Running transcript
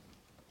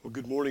Well,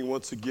 good morning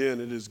once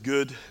again. It is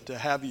good to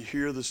have you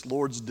here this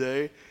Lord's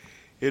Day.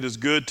 It is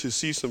good to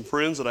see some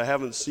friends that I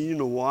haven't seen in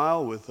a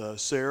while, with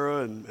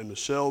Sarah and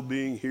Michelle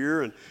being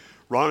here, and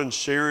Ron and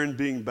Sharon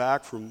being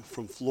back from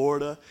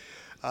Florida.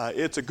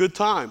 It's a good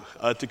time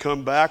to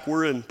come back.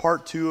 We're in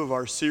part 2 of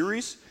our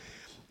series,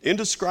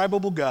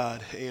 Indescribable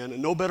God,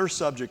 and no better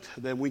subject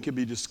than we could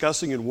be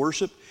discussing in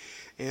worship.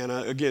 And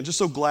again, just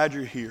so glad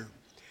you're here.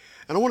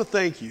 And I want to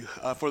thank you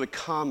for the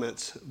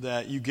comments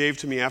that you gave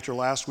to me after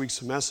last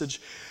week's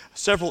message.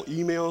 Several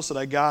emails that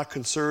I got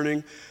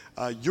concerning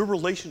your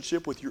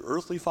relationship with your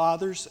earthly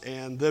fathers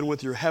and then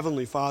with your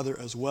heavenly Father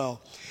as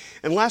well.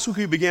 And last week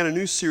we began a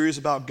new series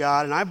about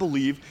God, and I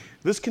believe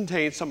this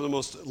contains some of the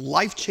most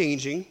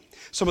life-changing,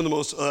 some of the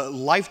most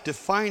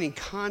life-defining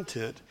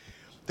content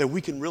that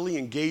we can really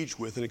engage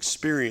with and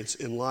experience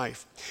in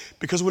life.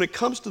 Because when it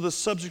comes to the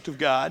subject of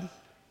God,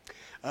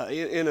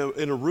 in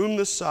a room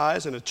this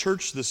size, in a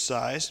church this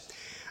size,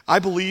 I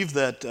believe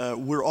that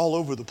we're all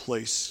over the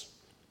place.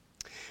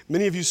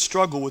 Many of you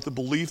struggle with the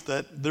belief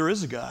that there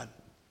is a God,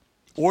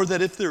 or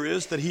that if there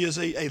is, that He is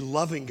a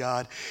loving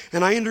God.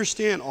 And I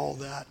understand all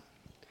that.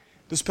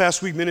 This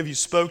past week, many of you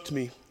spoke to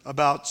me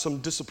about some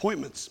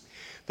disappointments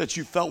that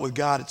you felt with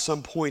God at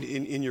some point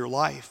in your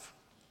life.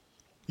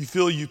 You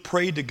feel you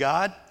prayed to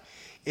God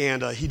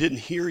and He didn't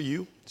hear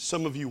you.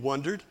 Some of you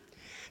wondered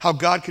how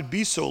God could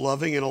be so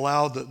loving and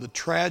allow the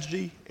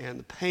tragedy and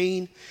the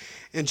pain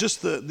and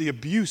just the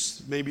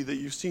abuse maybe that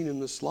you've seen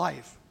in this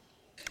life,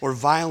 or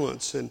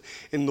violence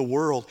in the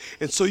world.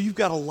 And so you've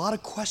got a lot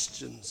of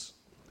questions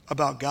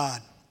about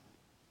God.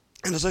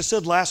 And as I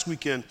said last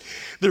weekend,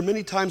 there are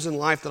many times in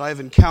life that I've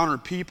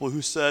encountered people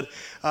who said,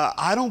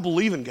 I don't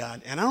believe in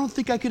God, and I don't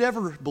think I could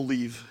ever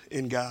believe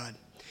in God.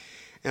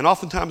 And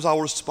oftentimes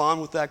I'll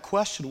respond with that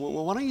question, well,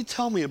 why don't you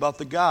tell me about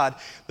the God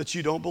that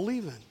you don't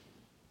believe in?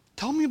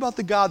 Tell me about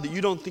the God that you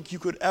don't think you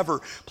could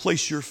ever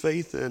place your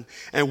faith in.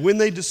 And when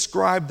they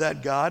describe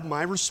that God,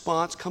 my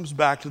response comes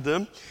back to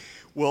them,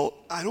 well,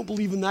 I don't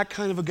believe in that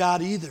kind of a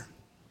God either.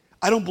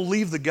 I don't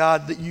believe the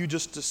God that you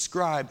just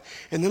described.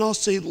 And then I'll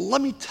say,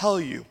 let me tell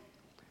you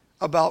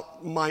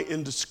about my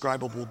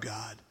indescribable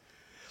God.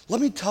 Let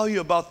me tell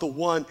you about the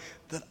one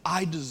that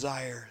I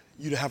desire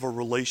you to have a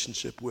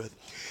relationship with.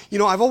 You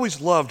know, I've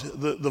always loved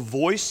the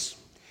voice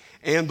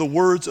and the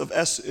words of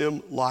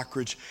S.M.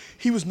 Lockridge.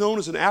 He was known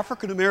as an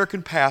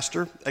African-American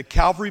pastor at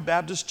Calvary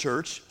Baptist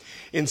Church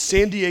in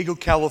San Diego,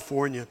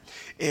 California.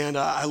 And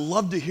I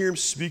love to hear him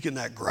speak in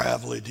that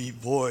gravelly, deep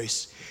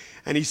voice.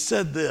 And he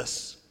said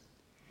this: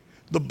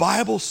 the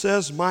Bible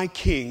says my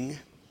king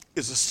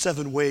is a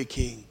 7-way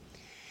king.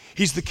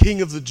 He's the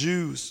king of the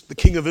Jews, the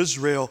king of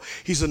Israel.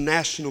 He's a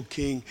national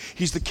king.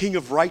 He's the king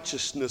of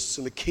righteousness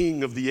and the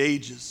king of the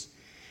ages.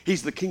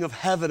 He's the king of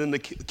heaven and the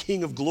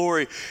king of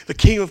glory, the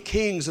king of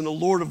kings and the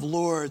Lord of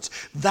lords.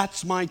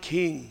 That's my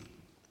king.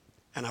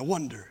 And I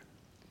wonder,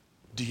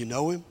 do you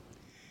know him?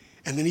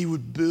 And then he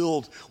would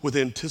build with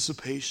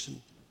anticipation.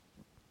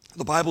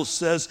 The Bible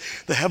says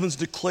the heavens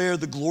declare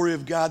the glory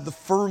of God. The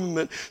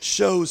firmament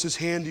shows his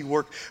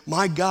handiwork.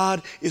 My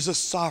God is a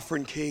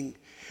sovereign king.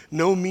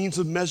 No means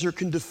of measure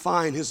can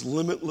define his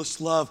limitless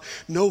love.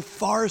 No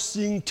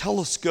far-seeing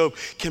telescope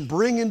can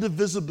bring into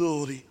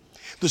visibility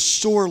the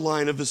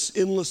shoreline of his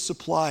endless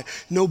supply.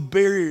 No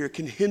barrier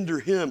can hinder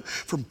him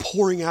from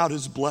pouring out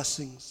his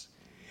blessings.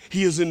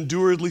 He is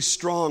enduredly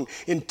strong,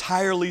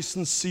 entirely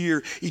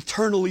sincere,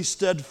 eternally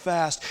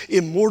steadfast,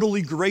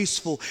 immortally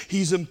graceful.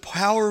 He's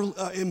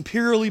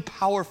imperially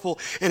powerful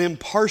and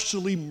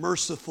impartially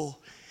merciful.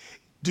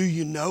 Do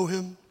you know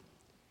him?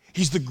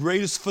 He's the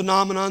greatest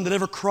phenomenon that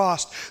ever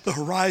crossed the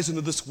horizon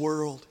of this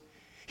world.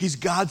 He's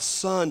God's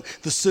Son,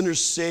 the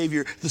sinner's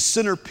Savior, the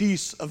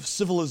centerpiece of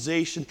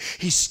civilization.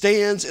 He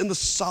stands in the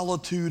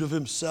solitude of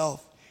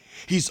himself.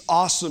 He's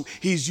awesome.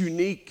 He's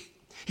unique.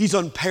 He's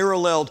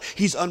unparalleled.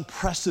 He's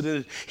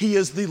unprecedented. He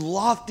is the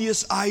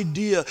loftiest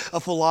idea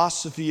of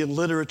philosophy and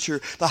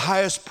literature, the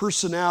highest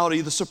personality,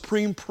 the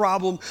supreme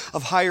problem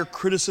of higher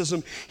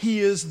criticism. He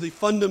is the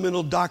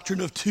fundamental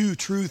doctrine of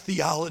true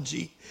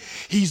theology.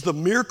 He's the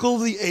miracle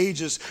of the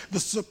ages,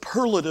 the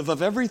superlative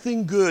of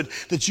everything good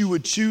that you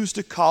would choose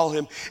to call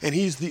him. And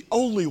he's the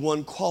only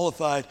one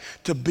qualified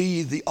to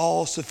be the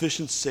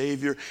all-sufficient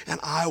Savior.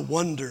 And I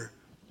wonder,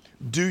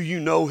 do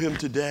you know him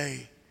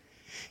today?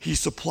 He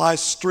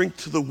supplies strength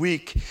to the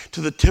weak,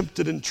 to the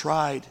tempted and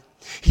tried.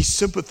 He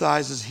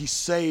sympathizes, he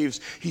saves,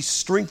 he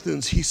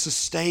strengthens, he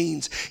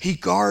sustains, he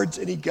guards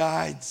and he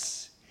guides.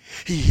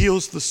 He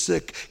heals the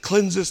sick,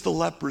 cleanses the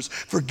lepers,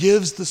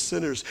 forgives the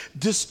sinners,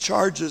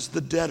 discharges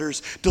the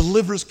debtors,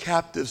 delivers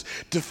captives,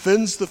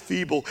 defends the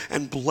feeble,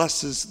 and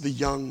blesses the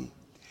young.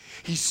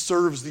 He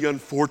serves the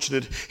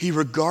unfortunate. He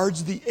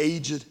regards the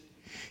aged.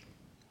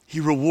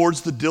 He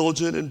rewards the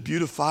diligent and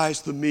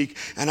beautifies the meek.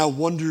 And I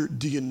wonder,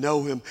 do you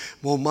know him?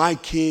 Well, my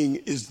king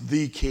is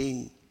the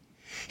king.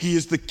 He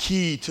is the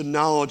key to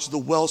knowledge, the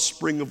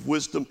wellspring of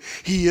wisdom.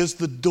 He is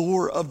the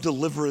door of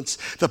deliverance,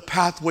 the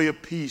pathway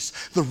of peace,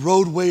 the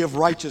roadway of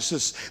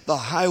righteousness, the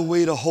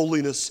highway to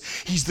holiness.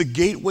 He's the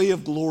gateway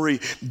of glory.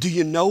 Do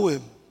you know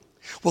him?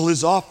 Well,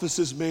 his office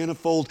is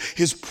manifold.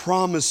 His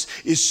promise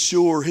is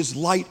sure. His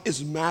light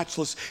is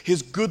matchless.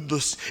 His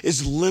goodness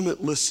is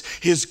limitless.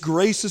 His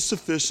grace is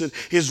sufficient.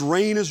 His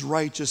reign is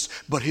righteous,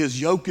 but his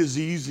yoke is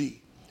easy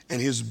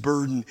and his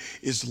burden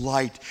is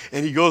light.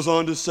 And he goes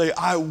on to say,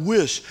 I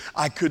wish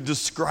I could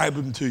describe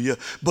him to you,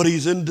 but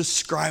he's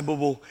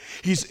indescribable.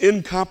 He's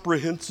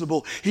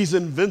incomprehensible. He's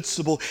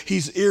invincible.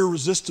 He's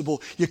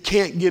irresistible. You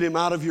can't get him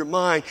out of your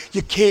mind.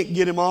 You can't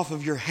get him off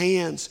of your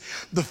hands.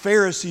 The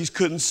Pharisees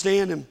couldn't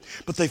stand him,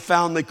 but they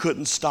found they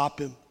couldn't stop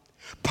him.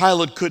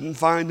 Pilate couldn't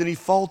find any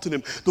fault in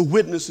him. The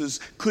witnesses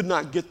could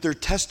not get their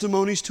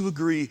testimonies to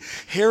agree.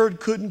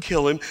 Herod couldn't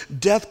kill him.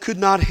 Death could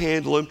not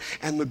handle him.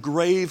 And the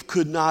grave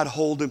could not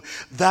hold him.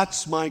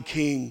 That's my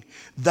King.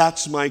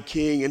 That's my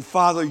King. And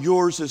Father,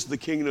 yours is the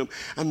kingdom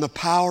and the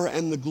power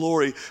and the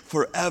glory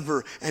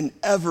forever and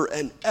ever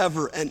and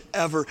ever and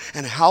ever.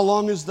 And how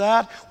long is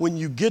that? When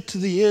you get to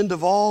the end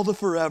of all the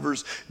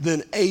forevers,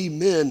 then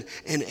amen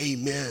and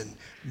amen.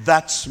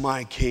 That's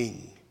my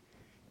King.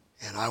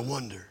 And I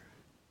wonder,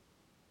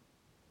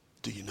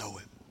 do you know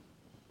him?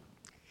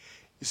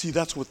 You see,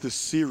 that's what this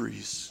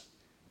series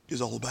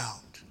is all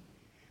about.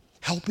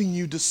 Helping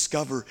you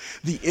discover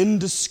the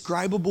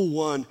indescribable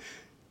one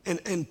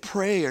and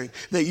praying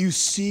that you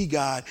see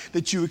God,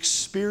 that you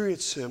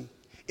experience him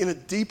in a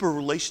deeper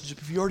relationship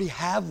if you already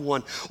have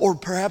one, or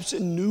perhaps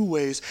in new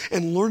ways,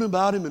 and learn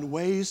about him in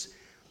ways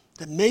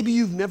that maybe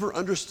you've never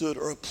understood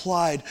or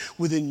applied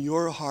within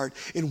your heart,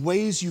 in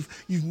ways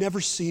you've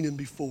never seen him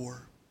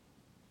before.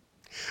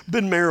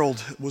 Ben Merrill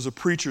was a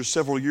preacher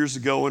several years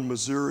ago in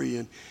Missouri,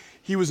 and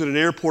he was at an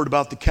airport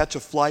about to catch a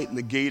flight in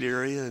the gate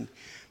area and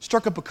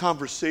struck up a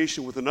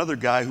conversation with another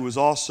guy who was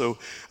also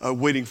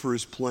waiting for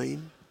his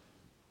plane.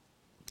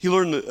 He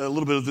learned a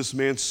little bit of this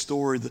man's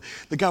story.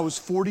 The guy was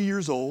 40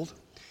 years old.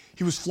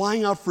 He was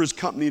flying out for his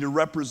company to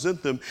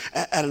represent them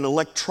at an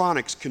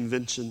electronics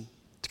convention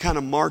to kind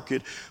of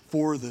market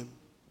for them.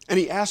 And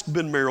he asked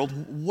Ben Merrill,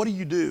 what do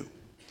you do?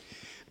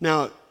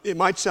 Now, it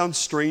might sound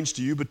strange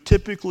to you, but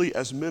typically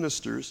as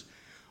ministers,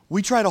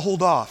 we try to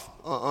hold off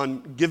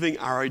on giving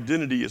our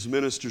identity as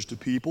ministers to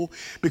people,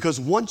 because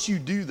once you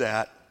do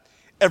that,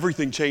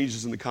 everything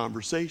changes in the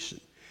conversation.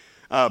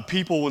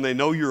 People, when they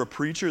know you're a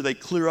preacher, they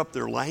clear up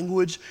their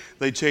language.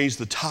 They change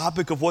the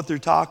topic of what they're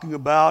talking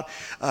about.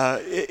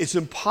 It's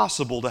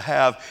impossible to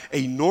have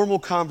a normal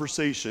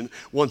conversation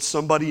once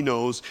somebody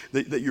knows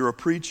that you're a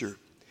preacher.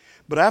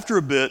 But after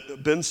a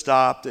bit, Ben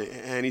stopped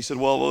and he said,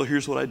 well,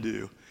 here's what I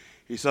do.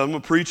 He said, I'm a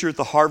preacher at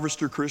the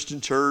Harvester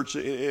Christian Church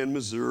in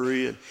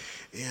Missouri.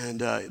 And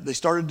they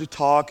started to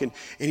talk, and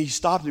he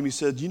stopped him. He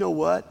said, you know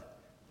what?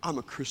 I'm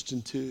a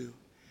Christian too.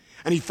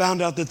 And he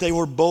found out that they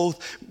were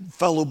both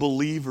fellow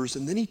believers.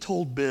 And then he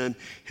told Ben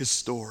his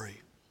story.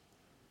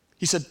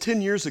 He said,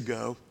 10 years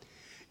ago,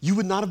 you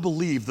would not have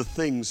believed the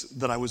things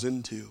that I was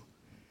into.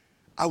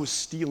 I was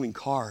stealing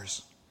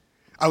cars.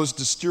 I was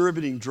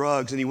distributing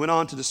drugs. And he went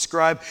on to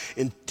describe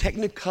in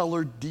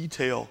technicolor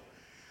detail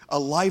a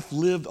life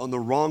lived on the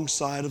wrong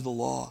side of the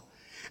law.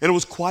 And it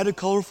was quite a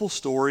colorful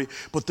story.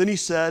 But then he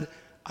said,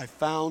 I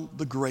found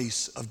the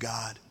grace of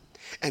God.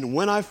 And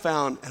when I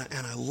found,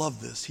 and I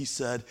love this, he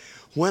said,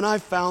 when I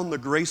found the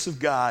grace of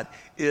God,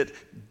 it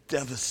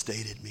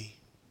devastated me.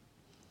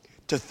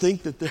 To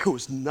think that there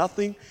was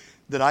nothing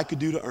that I could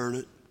do to earn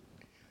it,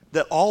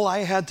 that all I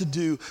had to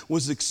do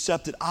was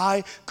accept it.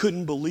 I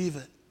couldn't believe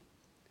it.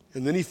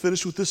 And then he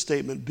finished with this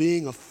statement,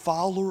 being a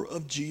follower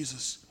of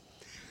Jesus,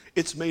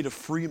 it's made a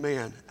free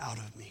man out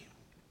of me.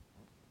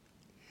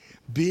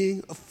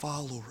 Being a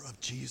follower of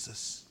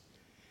Jesus.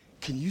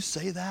 Can you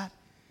say that?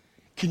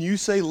 Can you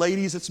say,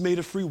 ladies, it's made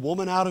a free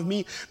woman out of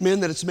me? Men,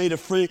 that it's made a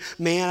free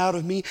man out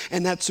of me?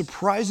 And that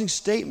surprising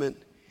statement,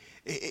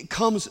 it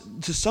comes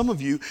to some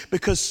of you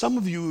because some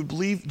of you would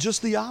believe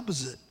just the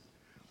opposite.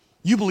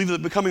 You believe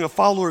that becoming a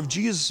follower of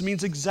Jesus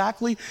means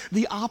exactly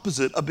the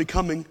opposite of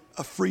becoming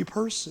a free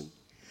person.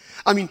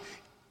 I mean,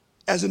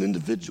 as an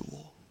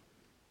individual.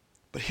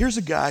 But here's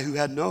a guy who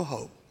had no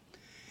hope.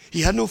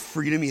 He had no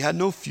freedom. He had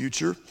no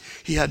future.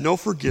 He had no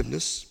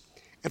forgiveness.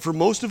 And for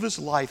most of his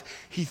life,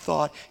 he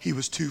thought he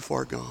was too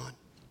far gone.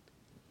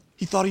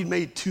 He thought he'd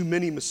made too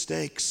many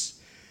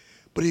mistakes.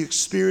 But he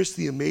experienced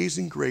the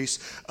amazing grace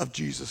of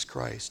Jesus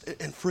Christ.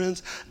 And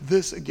friends,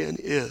 this again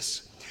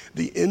is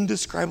the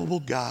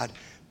indescribable God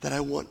that I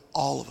want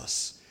all of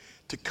us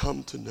to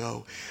come to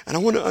know. And I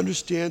want to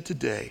understand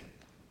today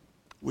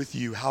with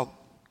you how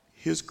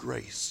his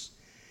grace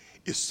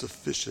is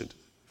sufficient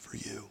for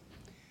you.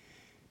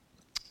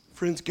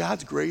 Friends,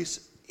 God's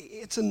grace,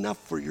 it's enough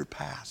for your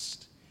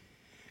past.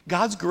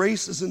 God's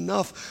grace is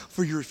enough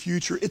for your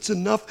future. It's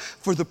enough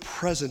for the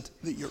present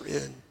that you're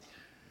in.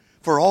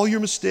 For all your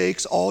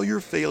mistakes, all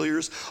your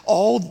failures,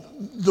 all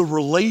the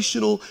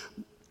relational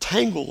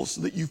tangles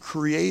that you've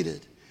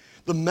created,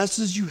 the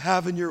messes you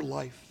have in your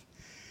life.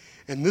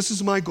 And this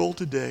is my goal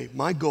today.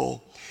 My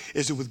goal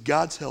is that with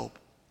God's help,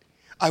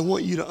 I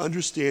want you to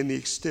understand the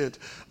extent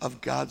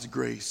of God's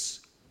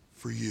grace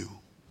for you.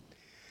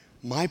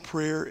 My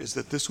prayer is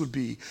that this would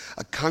be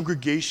a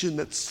congregation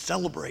that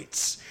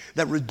celebrates,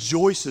 that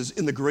rejoices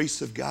in the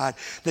grace of God,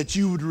 that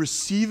you would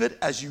receive it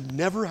as you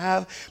never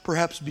have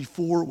perhaps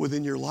before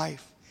within your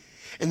life,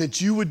 and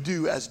that you would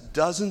do as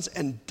dozens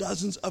and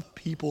dozens of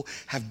people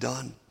have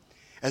done,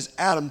 as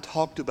Adam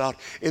talked about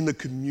in the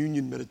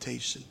communion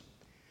meditation,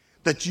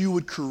 that you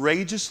would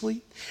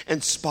courageously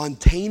and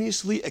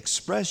spontaneously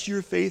express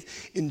your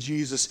faith in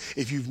Jesus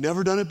if you've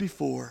never done it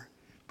before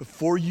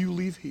you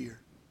leave here.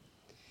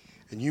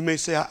 And you may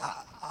say,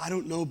 I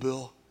don't know,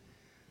 Bill.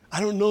 I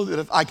don't know that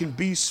if I can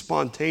be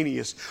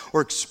spontaneous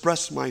or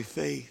express my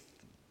faith.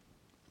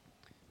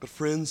 But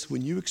friends,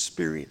 when you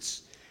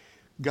experience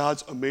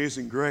God's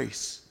amazing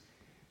grace,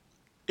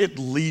 it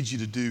leads you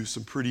to do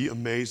some pretty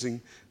amazing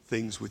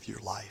things with your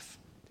life.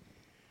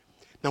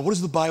 Now, what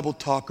does the Bible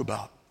talk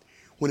about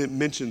when it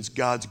mentions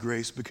God's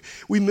grace? Because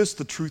we miss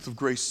the truth of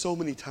grace so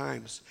many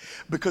times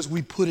because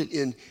we put it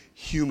in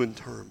human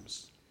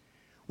terms.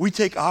 We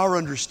take our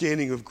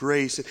understanding of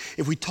grace.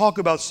 If we talk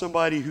about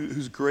somebody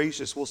who's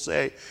gracious, we'll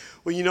say,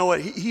 well, you know what?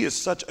 He is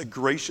such a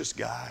gracious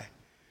guy.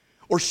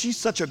 Or she's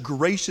such a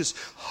gracious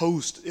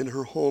host in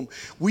her home.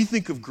 We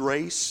think of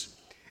grace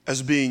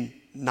as being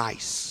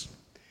nice.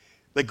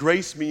 That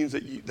grace means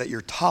that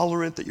you're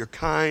tolerant, that you're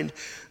kind,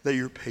 that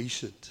you're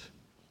patient.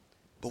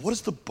 But what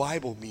does the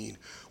Bible mean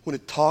when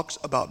it talks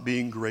about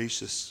being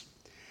gracious?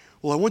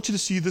 Well, I want you to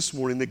see this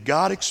morning that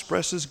God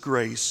expresses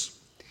grace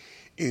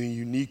in a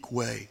unique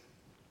way.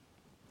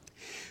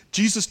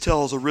 Jesus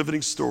tells a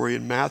riveting story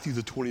in Matthew,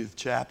 the 20th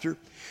chapter,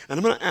 and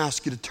I'm going to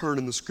ask you to turn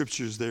in the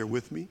scriptures there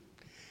with me.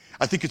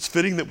 I think it's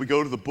fitting that we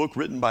go to the book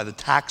written by the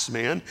tax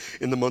man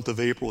in the month of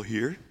April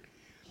here.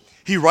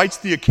 He writes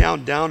the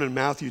account down in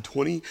Matthew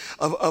 20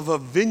 of a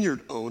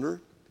vineyard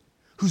owner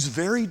who's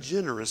very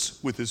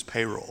generous with his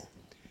payroll.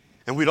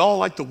 And we'd all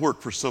like to work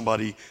for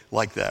somebody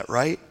like that,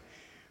 right?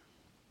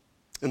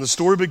 And the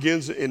story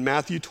begins in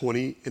Matthew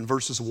 20 in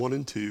verses 1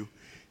 and 2,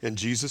 and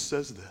Jesus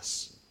says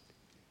this: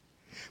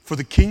 "For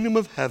the kingdom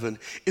of heaven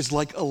is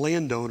like a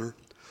landowner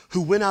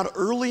who went out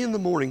early in the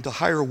morning to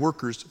hire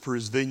workers for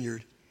his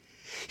vineyard.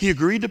 He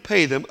agreed to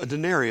pay them a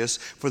denarius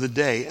for the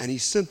day, and he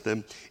sent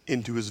them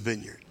into his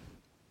vineyard."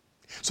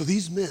 So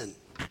these men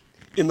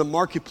in the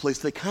marketplace,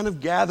 they kind of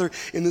gather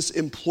in this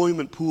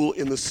employment pool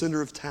in the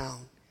center of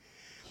town.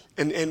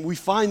 And we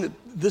find that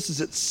this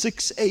is at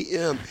 6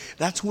 a.m.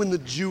 That's when the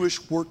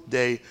Jewish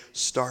workday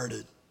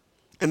started.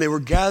 And they were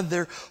gathered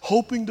there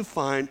hoping to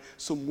find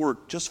some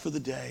work just for the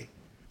day.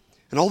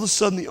 And all of a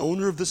sudden, the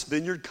owner of this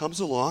vineyard comes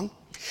along,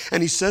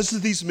 and he says to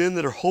these men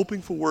that are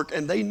hoping for work,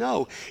 and they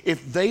know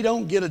if they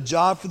don't get a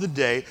job for the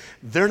day,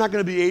 they're not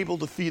going to be able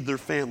to feed their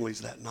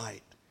families that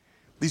night.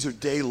 These are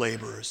day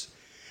laborers.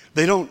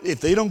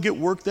 If they don't get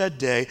work that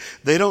day,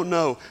 they don't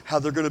know how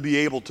they're going to be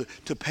able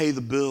to pay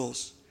the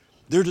bills.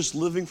 They're just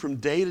living from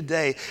day to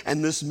day.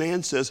 And this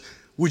man says,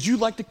 "Would you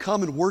like to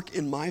come and work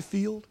in my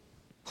field?"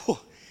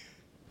 Oh,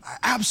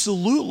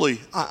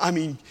 absolutely. I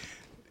mean,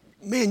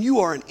 man,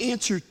 you are an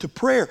answer to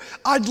prayer.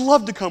 I'd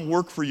love to come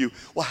work for you.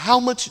 Well, how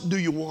much do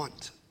you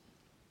want?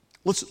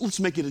 Let's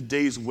make it a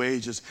day's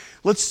wages.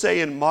 Let's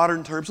say in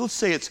modern terms, let's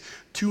say it's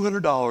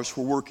 $200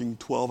 for working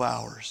 12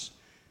 hours.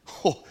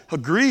 Oh,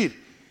 agreed.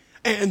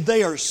 And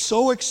they are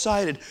so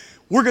excited.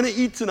 We're going to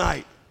eat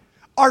tonight.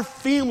 Our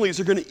families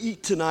are going to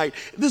eat tonight.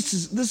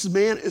 This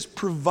man is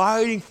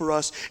providing for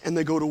us, and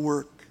they go to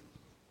work.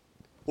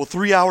 Well,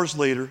 3 hours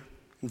later,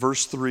 in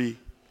verse 3,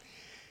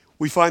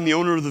 we find the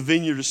owner of the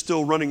vineyard is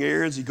still running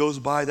errands. He goes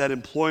by that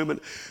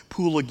employment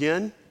pool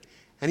again,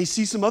 and he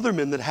sees some other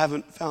men that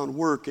haven't found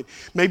work. And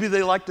maybe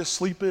they like to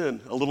sleep in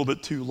a little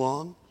bit too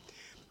long.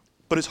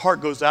 But his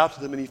heart goes out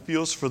to them, and he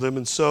feels for them.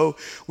 And so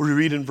we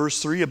read in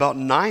verse 3, about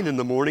 9 in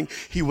the morning,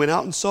 he went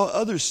out and saw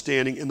others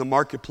standing in the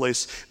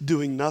marketplace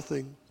doing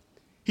nothing.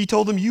 He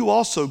told them, "You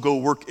also go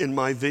work in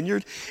my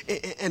vineyard."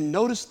 And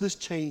notice this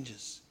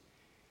changes.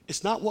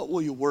 It's not what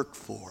will you work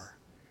for.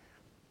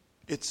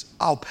 It's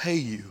I'll pay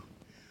you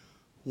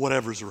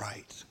whatever's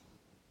right.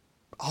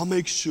 I'll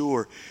make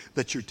sure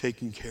that you're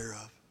taken care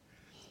of.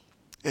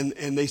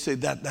 And they say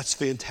that's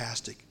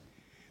fantastic.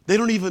 They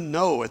don't even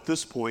know at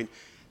this point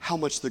how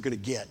much they're going to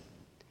get.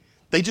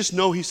 They just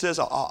know he says,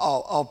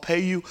 I'll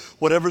pay you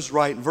whatever's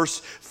right. And verse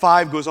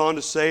 5 goes on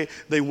to say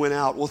they went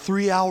out. Well,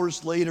 3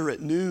 hours later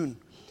at noon,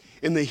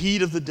 in the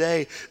heat of the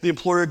day, the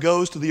employer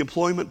goes to the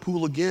employment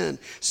pool again.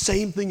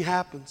 Same thing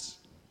happens.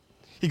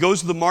 He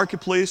goes to the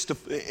marketplace,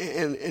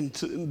 and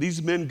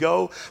these men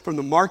go from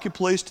the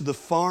marketplace to the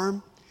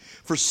farm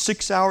for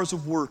 6 hours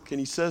of work. And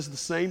he says the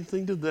same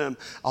thing to them: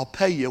 I'll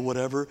pay you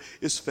whatever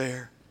is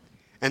fair.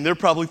 And they're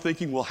probably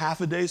thinking, well, half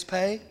a day's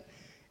pay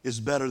is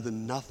better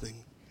than nothing.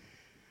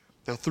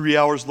 Now, 3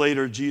 hours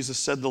later, Jesus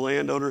said the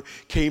landowner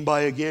came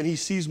by again. He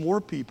sees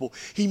more people.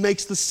 He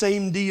makes the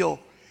same deal.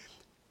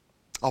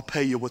 I'll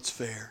pay you what's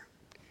fair.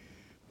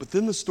 But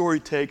then the story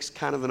takes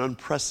kind of an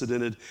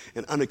unprecedented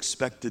and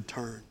unexpected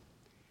turn.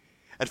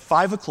 At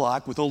 5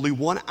 o'clock, with only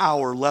 1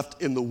 hour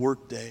left in the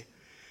workday,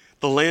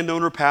 the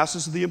landowner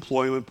passes to the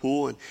employment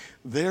pool, and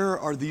there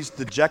are these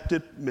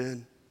dejected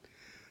men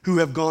who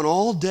have gone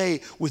all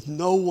day with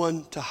no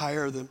one to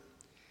hire them.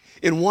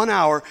 In 1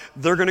 hour,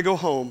 they're going to go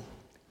home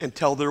and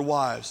tell their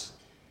wives,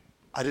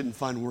 I didn't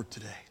find work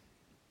today.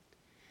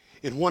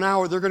 In 1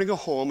 hour, they're going to go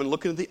home and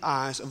look into the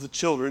eyes of the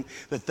children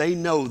that they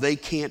know they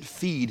can't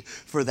feed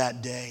for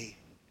that day.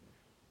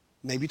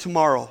 Maybe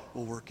tomorrow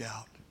will work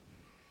out.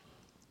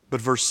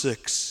 But verse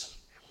 6,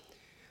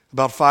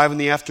 about 5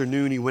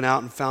 p.m, he went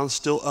out and found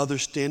still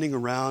others standing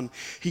around.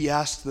 He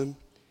asked them,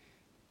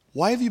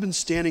 why have you been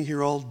standing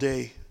here all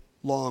day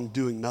long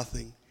doing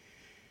nothing?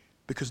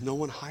 Because no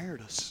one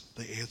hired us,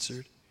 they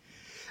answered.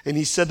 And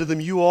he said to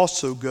them, you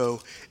also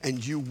go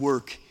and you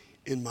work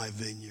in my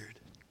vineyard.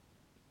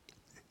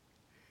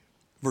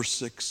 Verse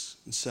 6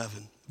 and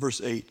 7. Verse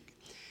 8.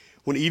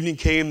 When evening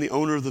came, the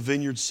owner of the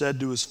vineyard said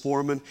to his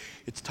foreman,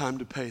 it's time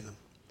to pay them.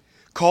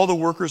 Call the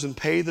workers and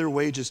pay their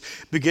wages,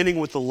 beginning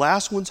with the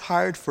last ones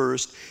hired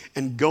first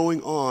and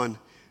going on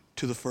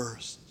to the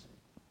first.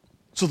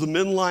 So the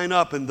men line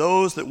up, and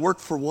those that work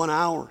for 1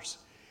 hour,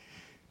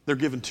 they're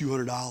given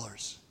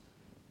 $200.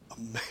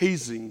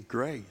 Amazing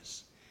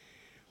grace.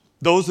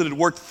 Those that had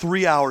worked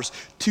 3 hours,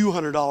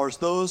 $200.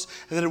 Those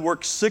that had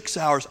worked 6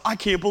 hours, I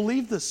can't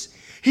believe this.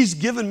 He's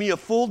given me a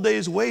full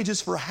day's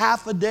wages for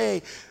half a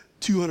day,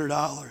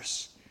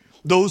 $200.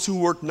 Those who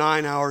work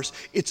 9 hours,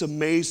 it's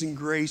amazing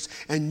grace.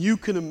 And you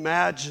can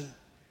imagine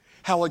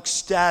how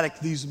ecstatic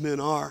these men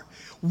are.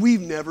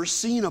 We've never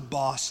seen a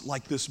boss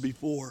like this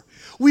before.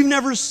 We've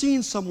never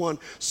seen someone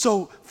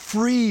so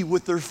free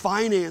with their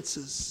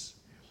finances.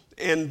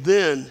 And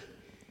then,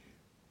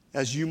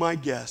 as you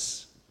might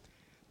guess,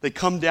 they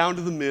come down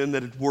to the men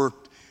that had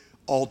worked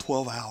all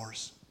 12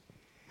 hours.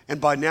 And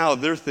by now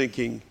they're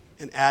thinking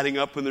and adding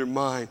up in their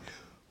mind,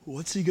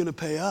 what's he going to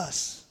pay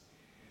us?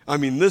 I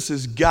mean, this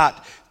has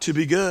got to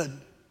be good.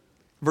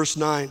 Verse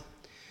 9.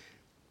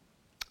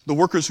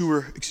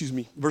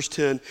 Verse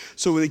 10.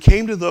 So when they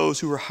came to those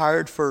who were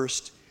hired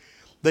first,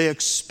 they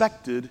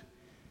expected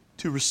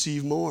to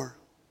receive more.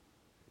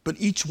 But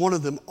each one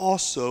of them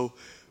also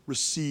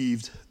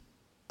received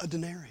a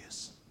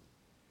denarius.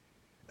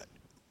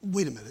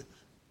 Wait a minute.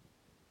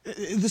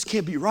 This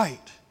can't be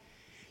right.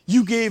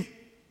 You gave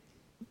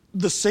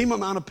the same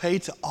amount of pay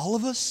to all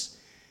of us?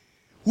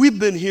 We've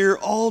been here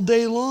all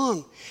day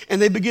long.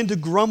 And they begin to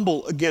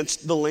grumble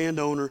against the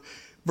landowner.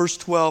 Verse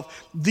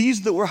 12,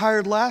 these that were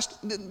hired last,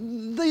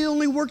 they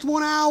only worked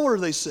 1 hour,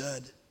 they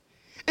said.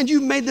 And you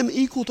made them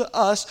equal to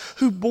us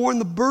who've borne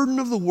the burden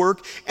of the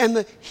work and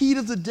the heat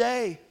of the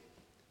day.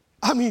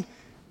 I mean,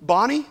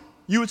 Bonnie,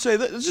 you would say,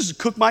 this is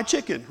cook my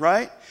chicken,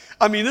 right?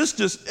 I mean,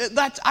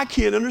 I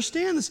can't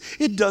understand this.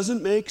 It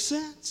doesn't make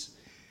sense.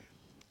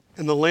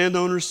 And the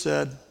landowner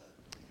said,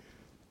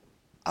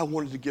 I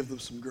wanted to give them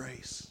some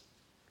grace.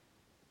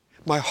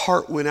 My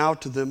heart went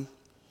out to them.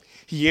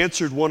 He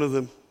answered one of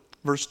them,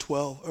 verse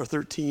 12 or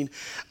 13,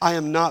 I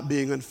am not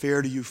being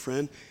unfair to you,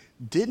 friend.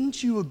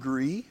 Didn't you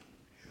agree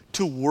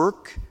to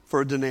work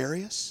for a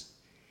denarius?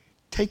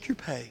 Take your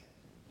pay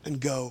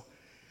and go.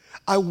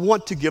 I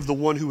want to give the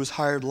one who was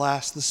hired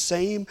last the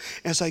same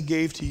as I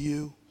gave to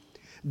you.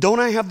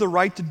 Don't I have the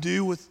right to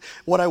do with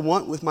what I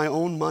want with my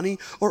own money?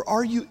 Or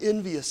are you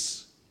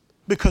envious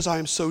because I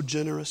am so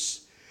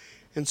generous?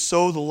 And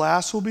so the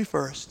last will be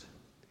first,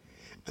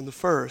 and the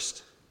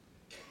first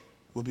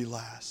will be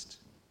last.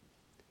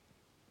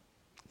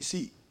 You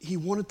see, he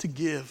wanted to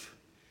give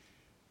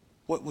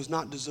what was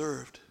not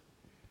deserved,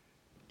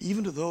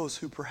 even to those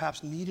who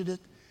perhaps needed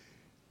it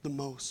the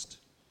most.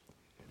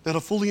 Now, to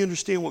fully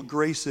understand what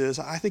grace is,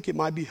 I think it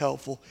might be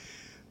helpful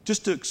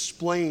just to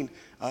explain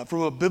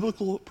from a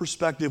biblical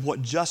perspective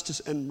what justice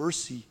and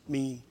mercy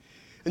mean.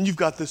 And you've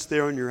got this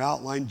there in your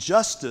outline.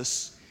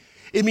 Justice,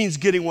 it means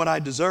getting what I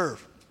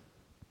deserve.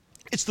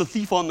 It's the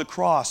thief on the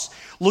cross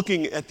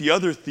looking at the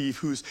other thief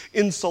who's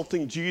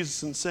insulting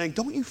Jesus and saying,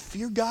 don't you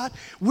fear God?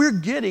 We're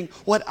getting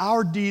what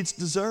our deeds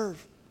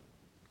deserve.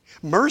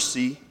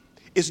 Mercy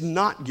is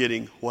not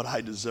getting what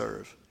I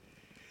deserve.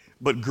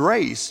 But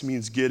grace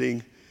means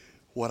getting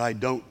what I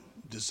don't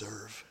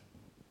deserve.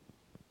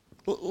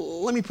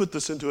 Let me put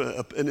this into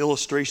an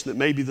illustration that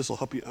maybe this will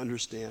help you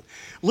understand.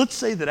 Let's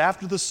say that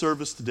after the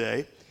service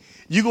today,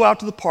 you go out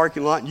to the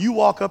parking lot, and you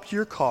walk up to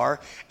your car,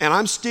 and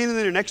I'm standing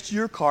there next to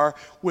your car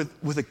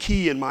with a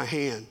key in my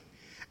hand.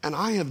 And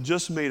I have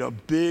just made a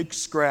big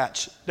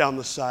scratch down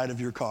the side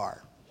of your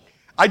car.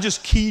 I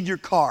just keyed your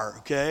car,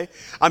 okay?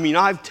 I mean,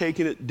 I've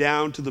taken it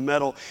down to the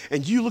metal,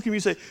 and you look at me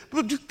and say,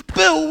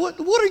 Bill,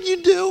 what are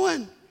you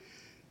doing?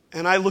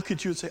 And I look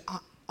at you and say,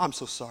 I'm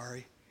so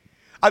sorry.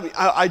 I mean,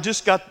 I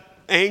just got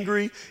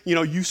angry. You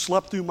know, you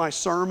slept through my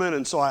sermon,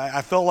 and so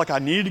I felt like I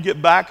needed to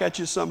get back at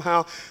you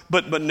somehow.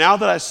 But now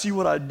that I see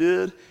what I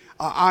did,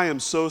 I am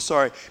so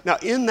sorry. Now,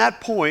 in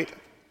that point,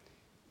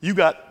 you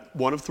got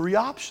one of three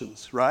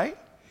options, right?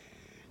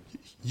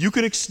 You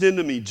can extend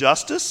to me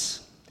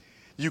justice,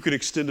 you can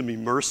extend to me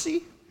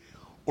mercy,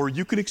 or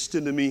you can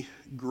extend to me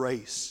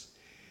grace.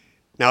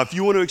 Now, if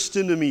you want to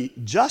extend to me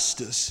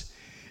justice,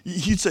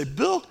 you'd say,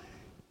 Bill,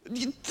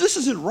 this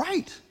isn't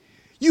right.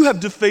 You have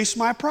defaced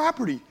my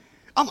property.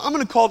 I'm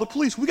going to call the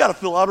police. We got to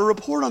fill out a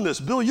report on this.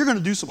 Bill, you're going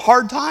to do some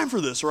hard time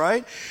for this,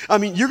 right? I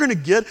mean, you're going to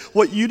get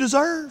what you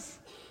deserve.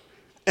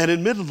 And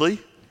admittedly,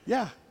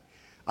 yeah,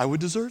 I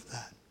would deserve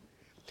that.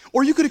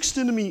 Or you could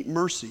extend to me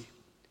mercy.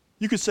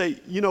 You could say,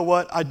 you know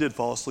what, I did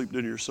fall asleep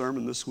during your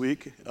sermon this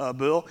week,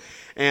 Bill,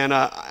 and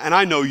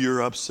I know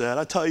you're upset.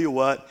 I tell you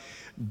what,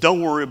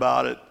 don't worry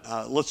about it.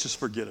 Let's just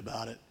forget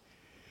about it.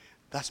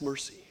 That's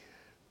mercy.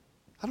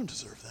 I don't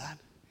deserve that.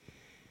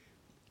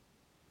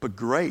 But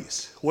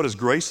grace, what does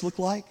grace look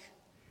like?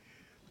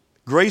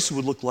 Grace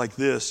would look like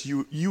this.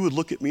 You would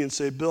look at me and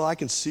say, Bill, I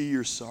can see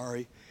you're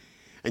sorry.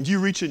 And you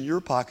reach in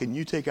your pocket and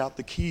you take out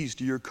the keys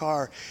to your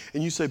car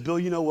and you say, Bill,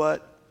 you know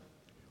what?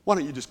 Why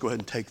don't you just go ahead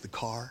and take the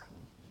car?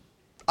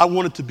 I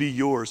want it to be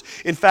yours.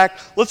 In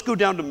fact, let's go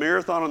down to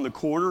Marathon on the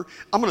corner.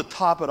 I'm going to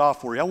top it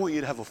off for you. I want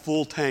you to have a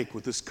full tank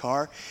with this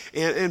car.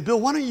 And Bill,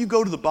 why don't you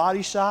go to the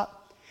body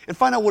shop and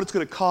find out what it's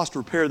going to cost to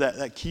repair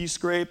that key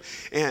scrape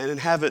and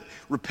have it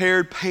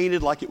repaired,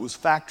 painted like it was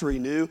factory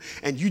new,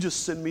 and you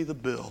just send me the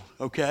bill,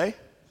 okay?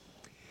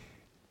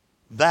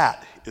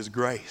 That is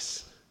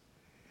grace.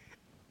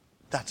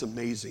 That's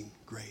amazing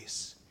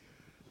grace.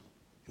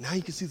 Now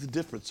you can see the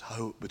difference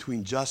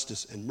between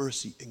justice and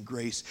mercy and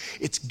grace.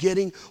 It's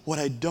getting what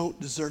I don't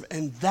deserve,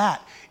 and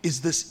that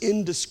is this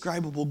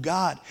indescribable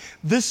God.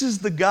 This is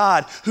the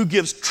God who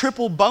gives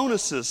triple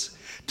bonuses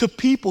to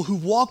people who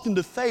walked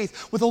into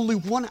faith with only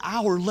 1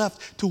 hour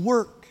left to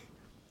work.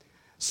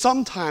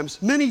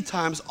 Sometimes, many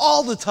times,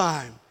 all the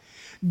time,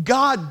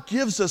 God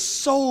gives us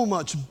so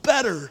much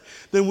better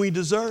than we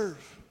deserve.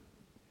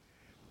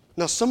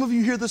 Now, some of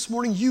you here this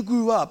morning, you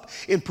grew up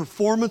in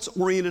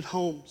performance-oriented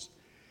homes.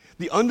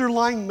 The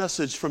underlying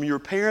message from your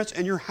parents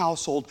and your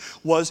household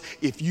was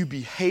if you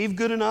behave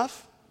good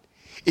enough,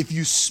 if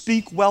you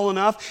speak well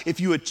enough,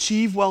 if you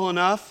achieve well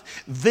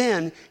enough,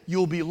 then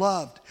you'll be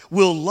loved.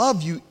 We'll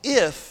love you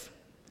if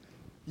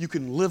you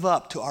can live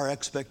up to our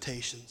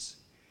expectations.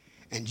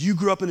 And you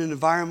grew up in an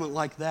environment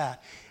like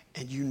that,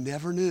 and you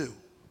never knew,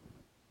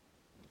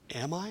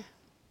 am I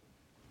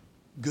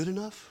good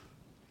enough?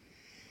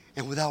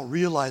 And without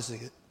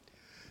realizing it,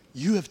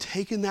 you have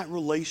taken that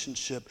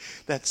relationship,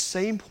 that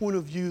same point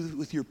of view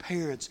with your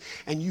parents,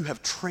 and you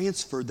have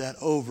transferred that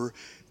over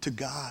to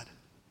God.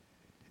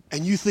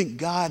 And you think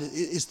God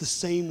is the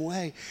same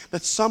way.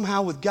 That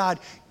somehow with God,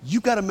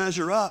 you've got to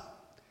measure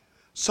up.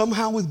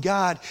 Somehow with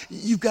God,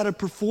 you've got to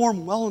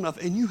perform well enough.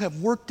 And you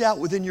have worked out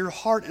within your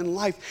heart and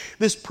life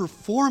this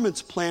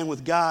performance plan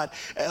with God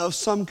of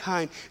some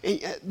kind,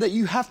 that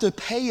you have to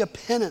pay a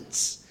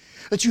penance,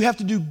 that you have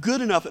to do good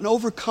enough and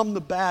overcome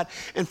the bad.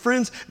 And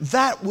friends,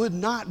 that would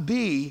not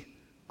be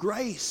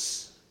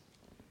grace.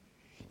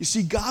 You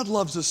see, God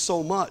loves us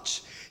so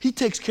much. He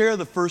takes care of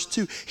the first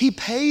two. He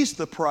pays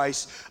the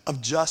price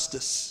of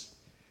justice.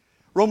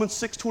 Romans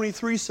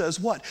 6:23 says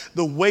what?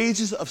 The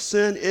wages of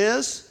sin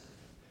is?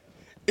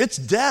 It's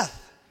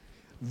death.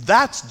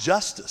 That's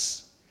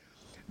justice.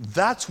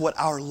 That's what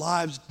our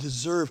lives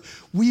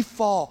deserve. We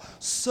fall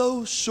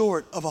so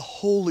short of a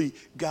holy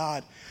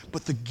God.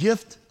 But the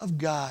gift of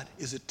God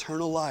is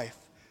eternal life.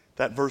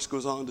 That verse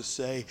goes on to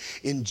say,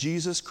 in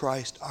Jesus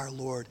Christ our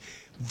Lord.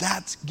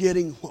 That's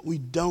getting what we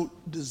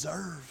don't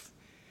deserve.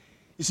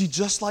 You see,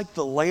 just like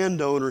the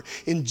landowner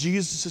in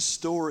Jesus'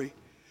 story,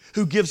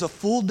 who gives a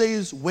full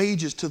day's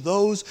wages to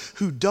those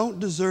who don't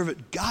deserve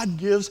it, God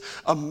gives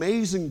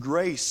amazing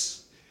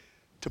grace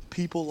to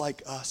people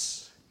like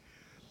us.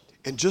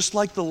 And just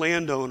like the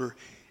landowner,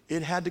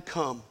 it had to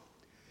come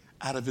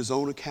out of his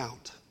own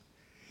account.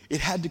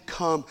 It had to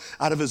come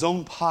out of his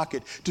own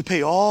pocket to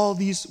pay all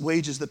these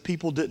wages that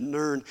people didn't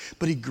earn,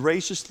 but he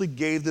graciously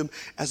gave them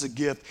as a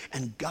gift,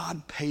 and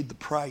God paid the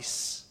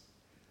price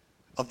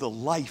of the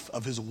life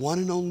of his one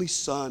and only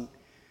Son,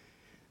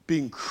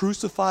 being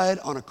crucified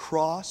on a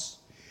cross,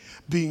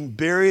 being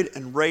buried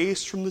and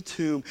raised from the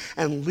tomb,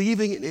 and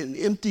leaving in an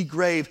empty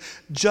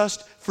grave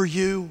just for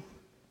you.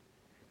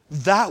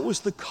 That was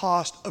the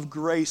cost of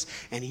grace,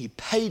 and he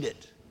paid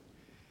it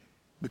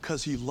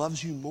because he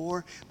loves you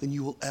more than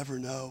you will ever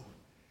know.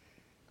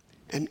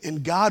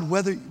 And God,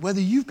 whether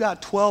you've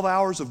got 12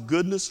 hours of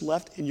goodness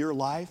left in your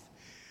life,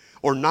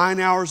 or 9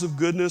 hours of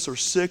goodness, or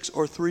 6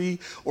 or 3,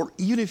 or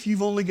even if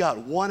you've only got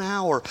 1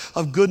 hour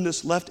of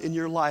goodness left in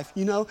your life,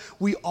 you know,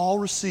 we all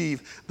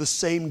receive the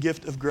same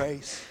gift of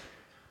grace.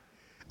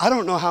 I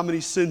don't know how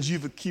many sins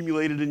you've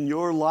accumulated in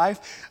your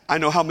life. I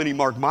know how many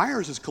Mark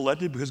Myers has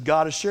collected because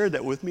God has shared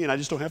that with me, and I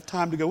just don't have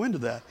time to go into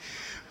that.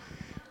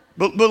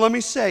 But let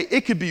me say,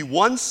 it could be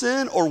 1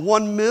 sin or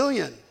 1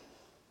 million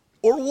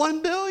or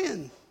 1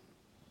 billion.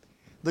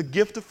 The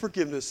gift of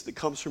forgiveness that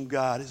comes from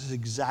God is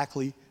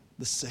exactly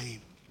the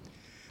same.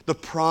 The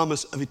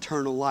promise of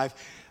eternal life,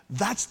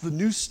 that's the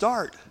new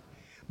start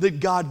that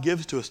God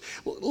gives to us.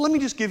 Let me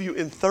just give you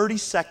in 30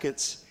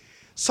 seconds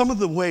some of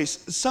the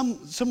ways,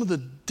 some of the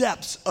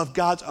depths of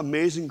God's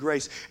amazing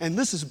grace. And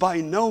this is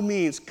by no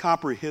means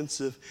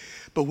comprehensive,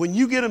 but when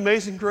you get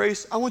amazing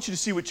grace, I want you to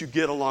see what you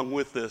get along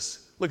with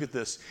this. Look at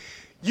this.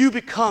 You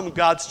become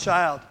God's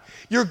child.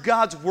 You're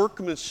God's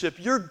workmanship.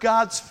 You're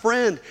God's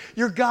friend.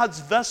 You're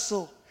God's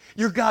vessel.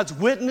 You're God's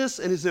witness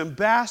and His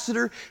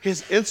ambassador,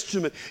 His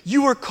instrument.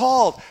 You are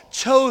called,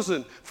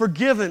 chosen,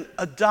 forgiven,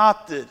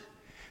 adopted.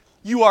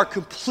 You are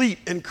complete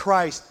in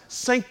Christ,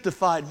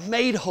 sanctified,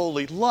 made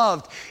holy,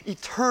 loved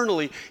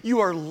eternally.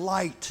 You are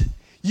light.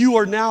 You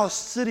are now a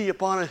city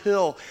upon a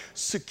hill,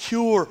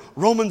 secure.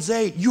 Romans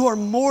 8, you are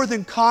more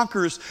than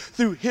conquerors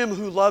through Him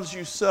who loves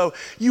you so.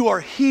 You are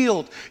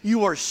healed.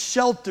 You are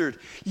sheltered.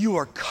 You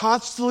are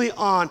constantly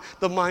on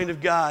the mind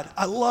of God.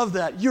 I love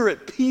that. You're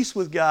at peace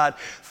with God,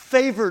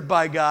 favored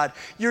by God.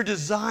 You're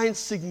designed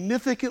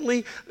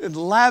significantly and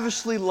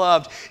lavishly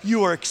loved.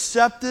 You are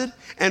accepted,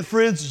 and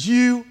friends,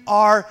 you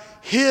are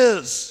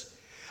His.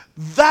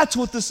 That's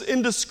what this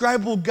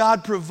indescribable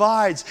God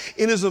provides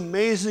in His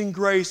amazing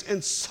grace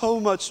and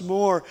so much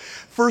more.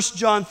 1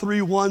 John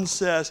 3:1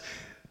 says,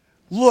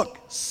 look,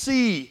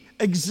 see,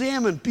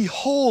 examine,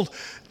 behold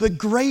the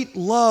great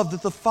love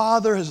that the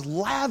Father has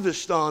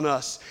lavished on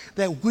us,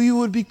 that we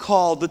would be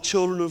called the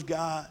children of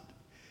God.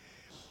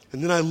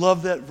 And then I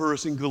love that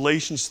verse in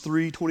Galatians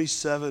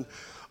 3:27.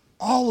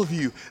 All of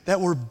you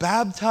that were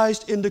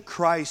baptized into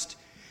Christ,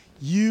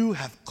 you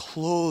have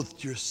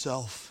clothed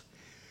yourself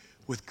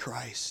with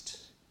Christ.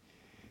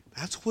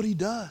 That's what He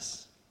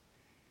does.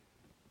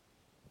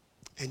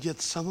 And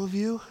yet some of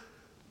you,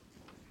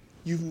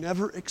 you've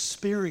never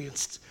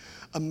experienced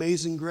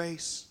amazing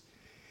grace.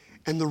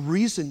 And the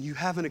reason you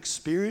haven't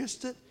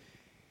experienced it,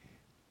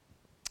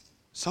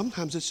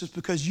 sometimes it's just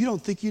because you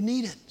don't think you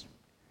need it.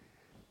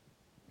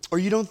 Or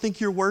you don't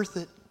think you're worth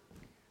it.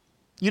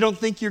 You don't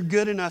think you're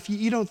good enough.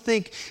 You don't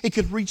think it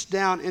could reach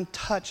down and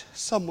touch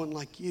someone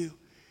like you.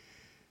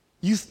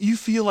 You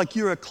feel like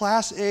you're a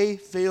Class A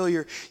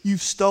failure.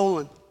 You've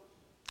stolen.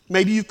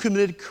 Maybe you've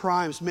committed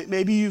crimes.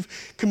 Maybe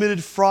you've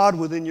committed fraud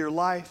within your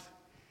life.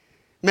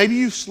 Maybe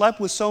you've slept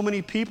with so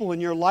many people in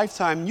your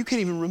lifetime and you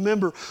can't even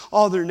remember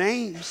all their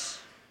names.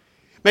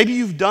 Maybe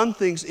you've done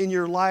things in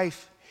your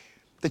life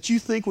that you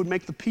think would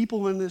make the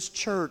people in this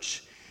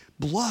church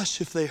blush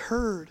if they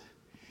heard.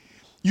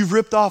 You've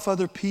ripped off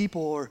other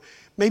people, or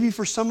maybe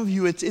for some of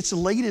you it's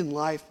late in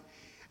life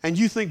and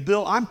you think,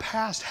 Bill, I'm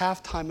past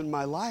halftime in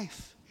my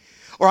life.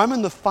 Or I'm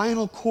in the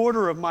final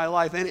quarter of my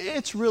life, and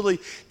it's really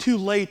too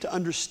late to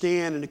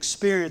understand and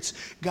experience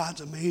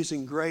God's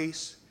amazing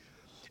grace.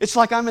 It's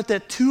like I'm at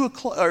that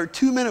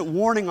 2-minute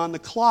warning on the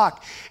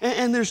clock,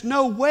 and there's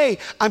no way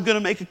I'm going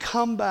to make a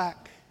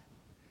comeback.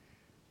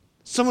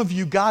 Some of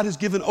you, God has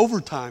given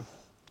overtime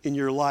in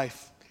your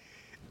life.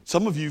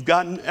 Some of you have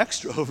gotten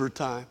extra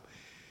overtime.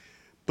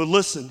 But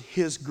listen,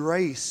 His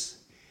grace,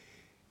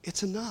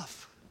 it's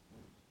enough.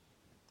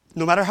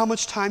 No matter how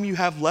much time you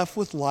have left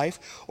with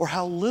life or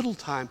how little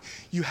time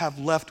you have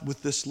left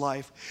with this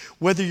life,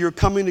 whether you're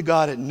coming to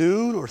God at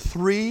noon or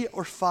 3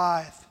 or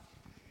 5,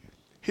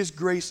 His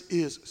grace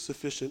is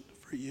sufficient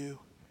for you.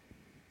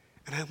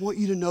 And I want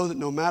you to know that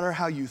no matter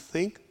how you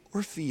think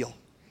or feel,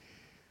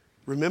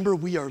 remember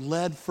we are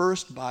led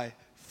first by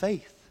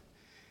faith,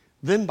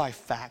 then by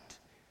fact,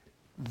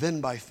 then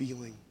by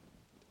feeling.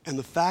 And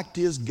the fact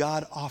is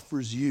God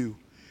offers you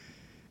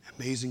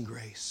amazing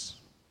grace.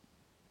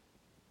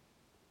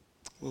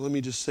 Well, let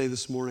me just say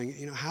this morning,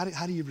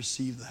 how do you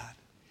receive that?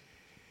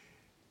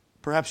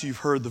 Perhaps you've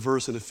heard the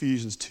verse in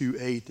Ephesians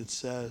 2:8 that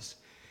says,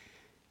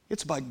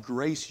 it's by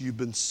grace you've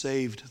been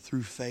saved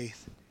through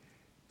faith.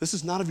 This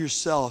is not of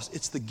yourselves.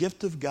 It's the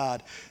gift of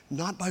God,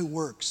 not by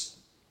works,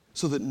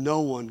 so that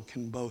no one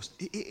can boast.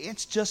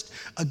 It's just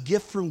a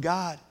gift from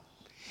God.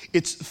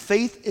 It's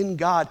faith in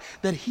God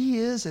that He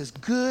is as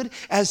good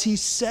as He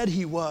said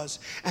He was,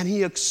 and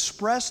He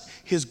expressed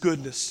His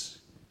goodness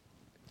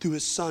through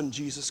His Son,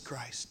 Jesus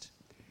Christ.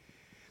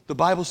 The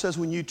Bible says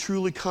when you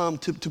truly come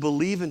to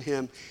believe in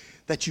Him,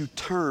 that you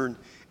turn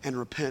and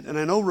repent. And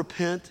I know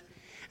repent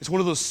is one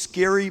of those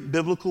scary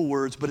biblical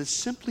words, but it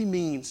simply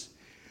means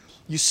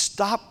you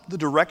stop the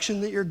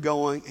direction that you're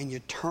going and you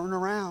turn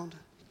around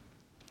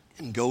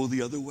and go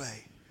the other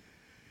way.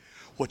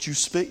 What you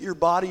spent your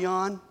body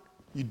on,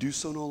 you do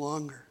so no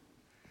longer.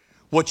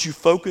 What you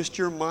focused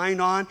your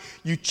mind on,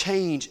 you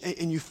change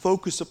and you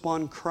focus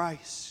upon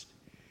Christ.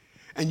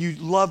 And you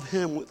love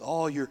Him with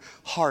all your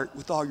heart,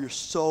 with all your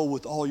soul,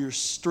 with all your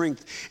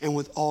strength, and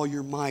with all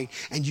your might.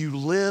 And you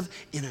live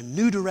in a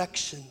new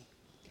direction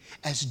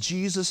as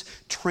Jesus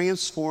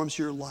transforms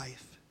your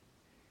life.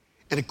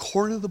 And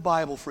according to the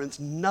Bible,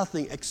 friends,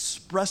 nothing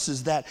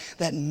expresses that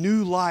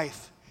new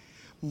life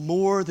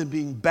more than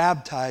being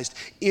baptized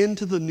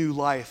into the new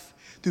life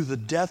through the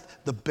death,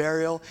 the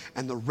burial,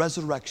 and the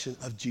resurrection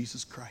of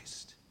Jesus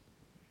Christ.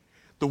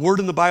 The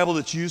word in the Bible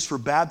that's used for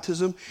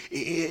baptism,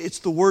 it's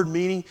the word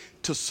meaning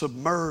to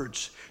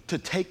submerge, to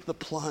take the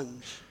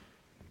plunge.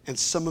 And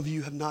some of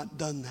you have not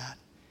done that.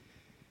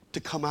 To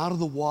come out of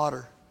the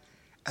water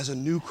as a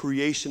new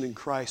creation in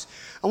Christ.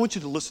 I want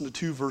you to listen to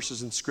 2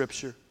 verses in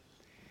Scripture.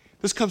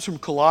 This comes from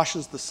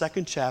Colossians, the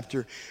 2nd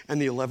chapter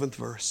and the 11th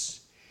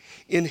verse.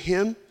 In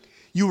Him,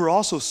 you were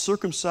also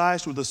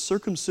circumcised with a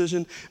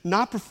circumcision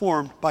not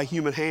performed by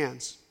human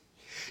hands.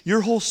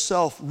 Your whole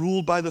self,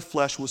 ruled by the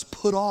flesh, was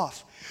put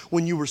off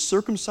when you were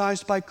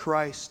circumcised by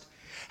Christ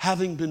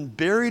having been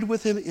buried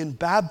with him in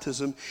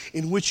baptism,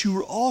 in which you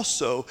were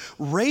also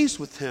raised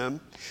with him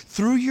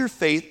through your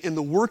faith in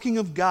the working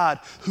of God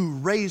who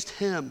raised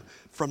him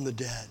from the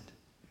dead.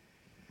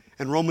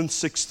 And Romans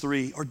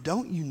 6:3, or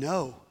don't you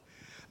know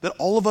that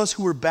all of us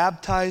who were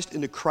baptized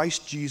into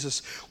Christ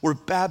Jesus were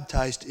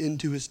baptized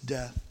into his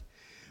death?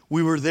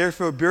 We were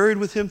therefore buried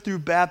with him through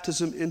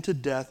baptism into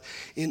death,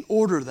 in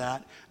order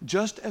that,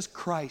 just as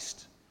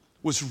Christ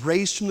was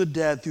raised from the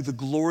dead through the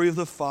glory of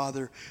the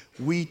Father,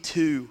 we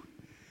too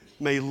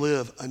may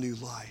live a new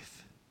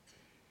life.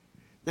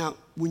 Now,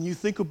 when you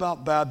think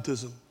about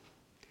baptism,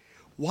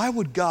 why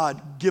would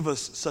God give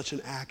us such an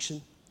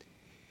action?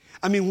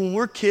 I mean, when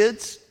we're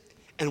kids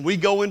and we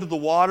go into the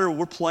water,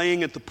 we're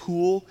playing at the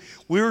pool,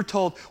 we were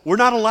told we're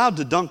not allowed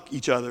to dunk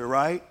each other,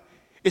 right?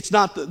 It's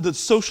not the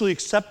socially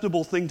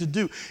acceptable thing to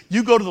do.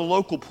 You go to the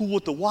local pool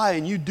at the Y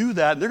and you do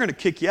that, and they're going to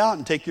kick you out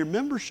and take your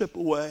membership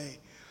away.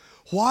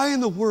 Why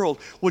in the world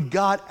would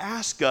God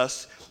ask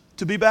us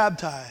to be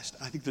baptized?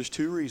 I think there's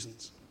two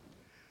reasons.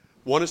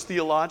 One is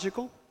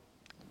theological,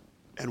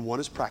 and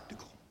one is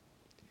practical.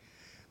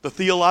 The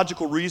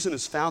theological reason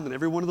is found in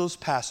every one of those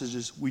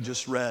passages we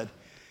just read.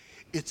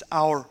 It's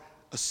our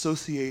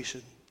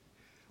association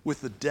with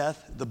the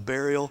death, the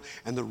burial,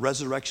 and the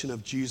resurrection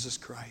of Jesus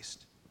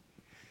Christ.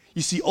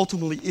 You see,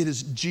 ultimately, it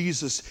is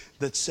Jesus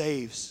that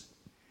saves.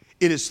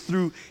 It is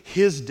through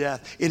his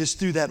death. It is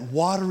through that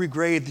watery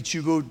grave that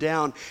you go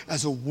down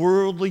as a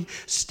worldly,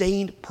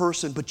 stained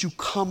person, but you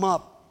come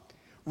up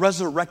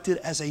resurrected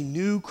as a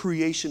new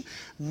creation,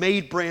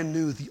 made brand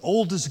new. The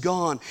old is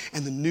gone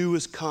and the new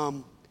has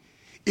come.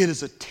 It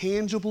is a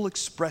tangible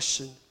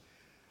expression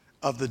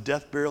of the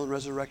death, burial, and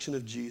resurrection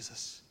of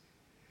Jesus.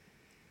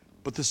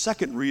 But the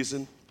second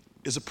reason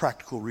is a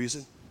practical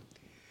reason.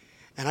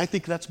 And I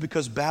think that's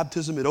because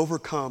baptism, it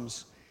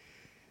overcomes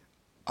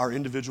our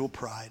individual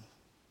pride.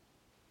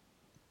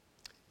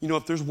 You know,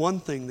 if there's one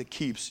thing that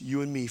keeps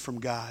you and me from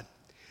God,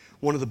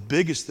 one of the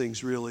biggest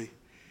things really,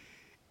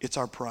 it's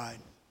our pride.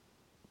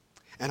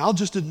 And I'll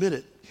just admit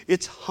it,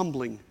 it's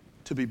humbling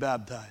to be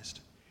baptized.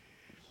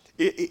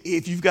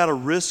 If you've got a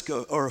risk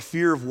or a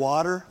fear of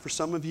water, for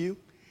some of you,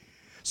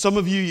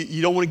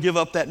 you don't want to give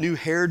up that new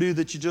hairdo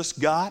that you just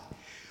got,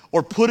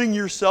 or putting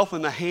yourself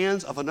in the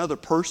hands of another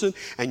person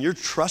and you're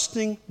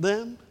trusting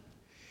them.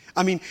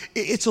 I mean,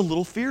 it's a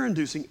little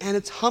fear-inducing and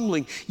it's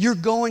humbling. You're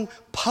going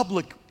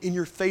public in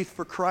your faith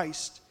for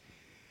Christ.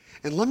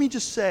 And let me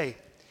just say,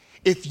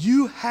 if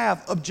you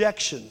have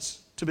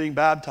objections to being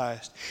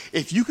baptized,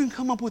 if you can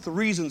come up with the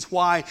reasons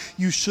why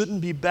you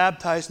shouldn't be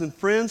baptized, then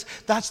friends,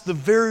 that's the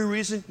very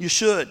reason you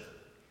should.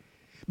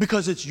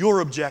 Because it's your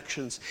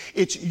objections,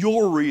 it's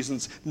your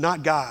reasons,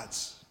 not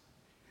God's.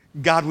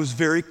 God was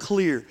very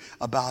clear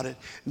about it,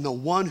 and the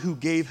one who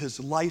gave his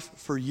life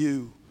for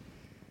you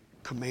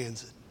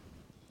commands it.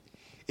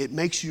 It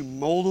makes you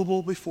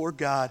moldable before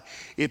God.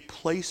 It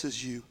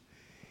places you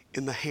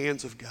in the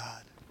hands of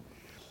God.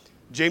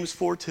 James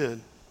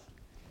 4:10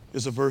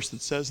 is a verse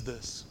that says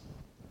this: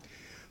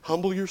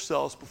 humble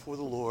yourselves before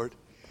the Lord,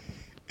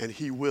 and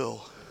he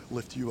will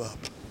lift you up.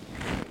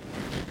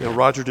 Now,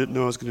 Roger didn't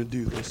know I was going to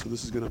do this, so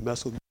this is going to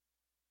mess with me.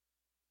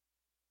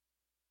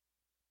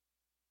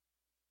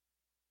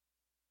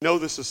 I know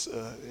this is,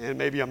 and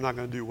maybe I'm not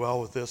going to do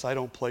well with this. I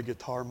don't play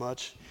guitar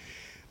much.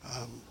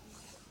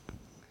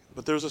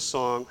 But there's a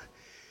song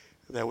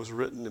that was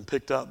written and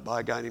picked up by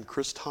a guy named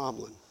Chris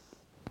Tomlin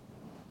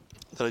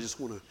that I just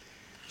want to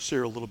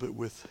share a little bit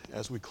with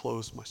as we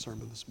close my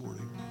sermon this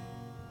morning.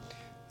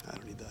 I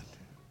don't need that.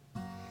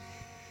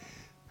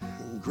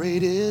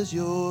 Great is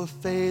your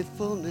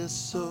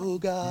faithfulness, O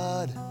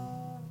God.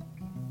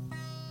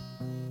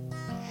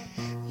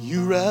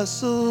 You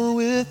wrestle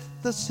with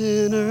the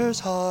sinner's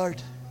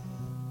heart.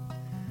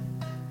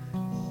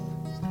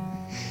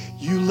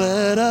 You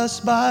led us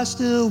by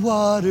still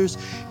waters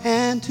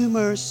and to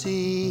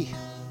mercy,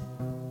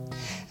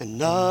 and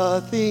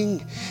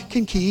nothing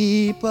can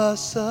keep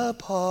us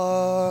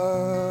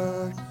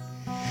apart.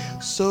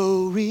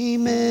 So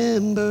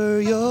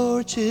remember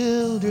your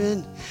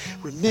children,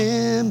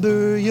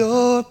 remember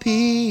your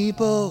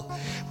people,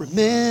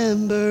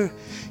 remember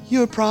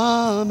your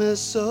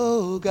promise,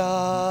 oh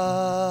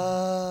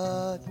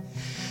God.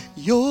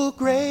 Your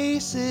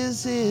grace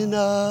is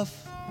enough.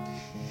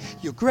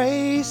 Your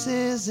grace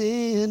is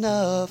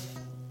enough.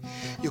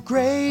 Your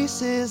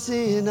grace is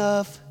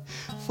enough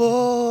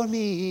for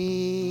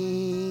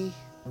me.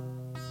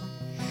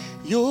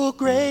 Your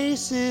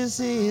grace is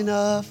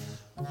enough.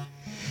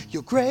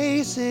 Your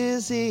grace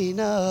is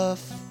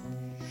enough.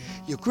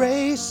 Your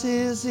grace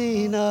is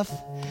enough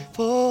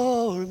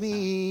for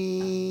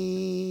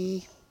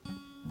me.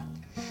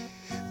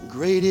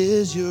 Great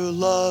is your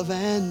love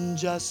and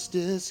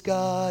justice,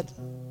 God.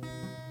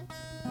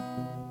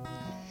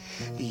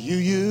 You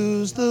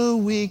use the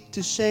weak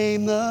to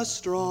shame the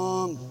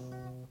strong.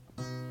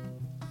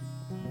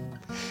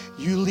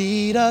 You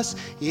lead us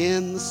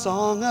in the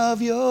song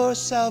of your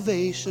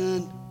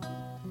salvation,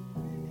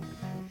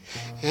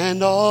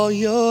 and all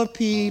your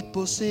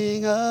people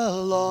sing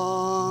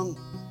along.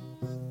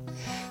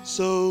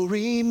 So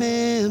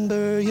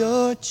remember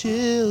your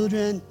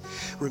children,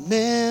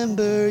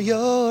 remember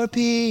your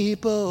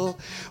people,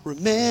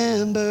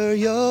 remember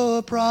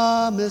your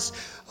promise,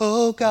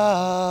 oh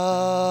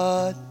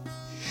God.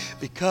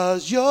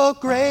 Because your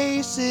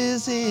grace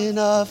is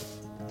enough,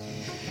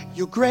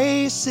 your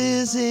grace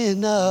is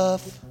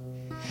enough,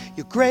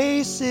 your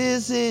grace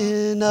is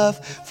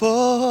enough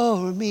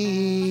for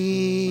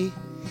me.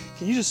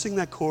 Can you just sing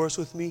that chorus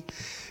with me?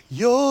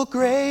 Your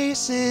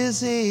grace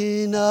is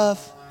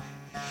enough,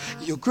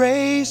 your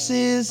grace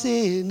is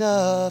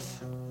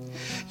enough,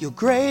 your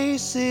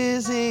grace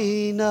is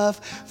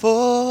enough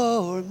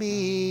for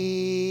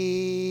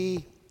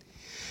me.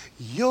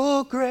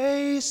 Your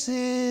grace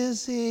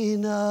is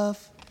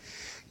enough,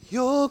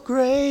 your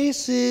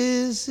grace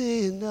is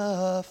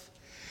enough,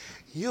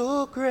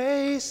 your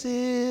grace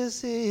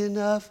is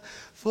enough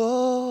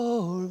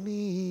for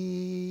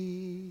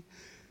me.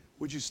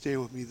 Would you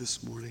stand with me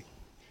this morning?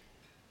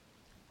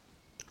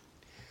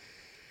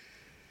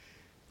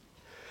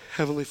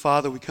 Heavenly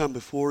Father, we come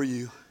before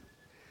you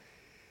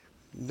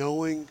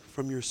knowing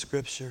from your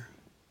scripture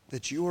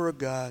that you are a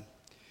God.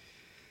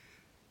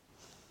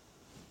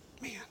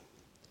 Man,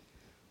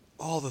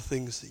 all the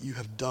things that you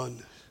have done,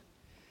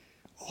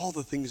 all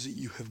the things that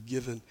you have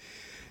given,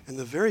 and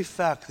the very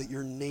fact that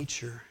your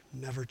nature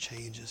never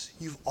changes.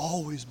 You've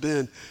always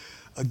been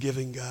a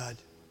giving God.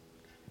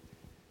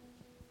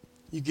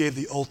 You gave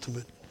the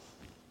ultimate.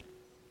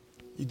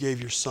 You gave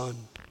your Son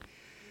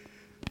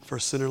for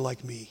a sinner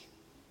like me,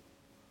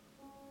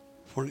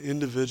 for an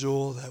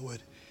individual that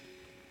would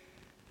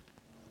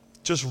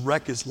just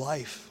wreck his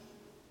life,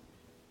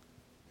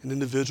 an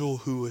individual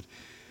who would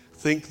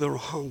think the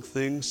wrong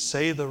things,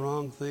 say the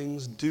wrong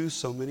things, do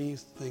so many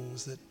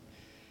things that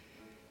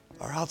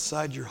are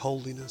outside your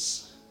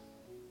holiness.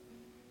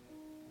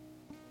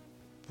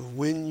 But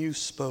when you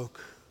spoke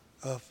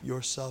of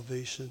your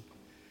salvation,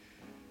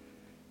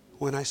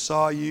 when I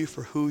saw you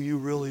for who you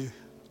really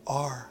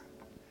are,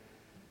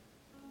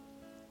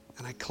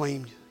 and I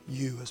claimed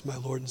you as my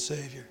Lord and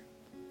Savior,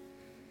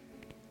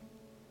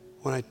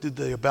 when I did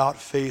the about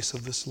face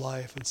of this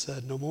life and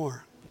said, no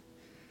more.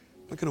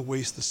 I'm not going to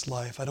waste this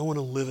life. I don't want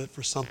to live it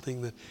for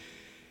something that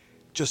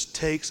just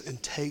takes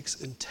and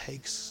takes and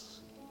takes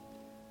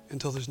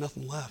until there's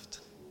nothing left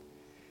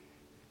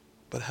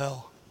but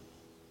hell.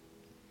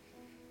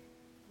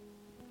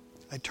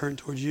 I turned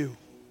toward you.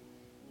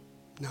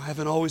 Now, I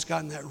haven't always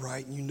gotten that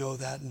right, and you know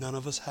that. None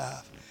of us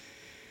have.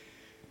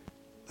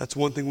 That's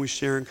one thing we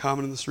share in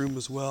common in this room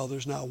as well.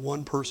 There's not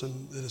one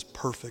person that is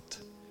perfect.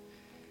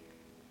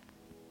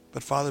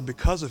 But Father,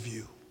 because of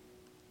you,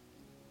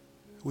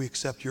 we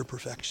accept your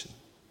perfection.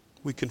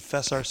 We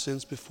confess our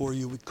sins before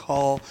you. We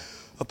call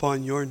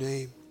upon your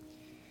name.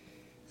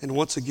 And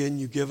once again,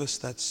 you give us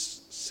that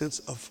sense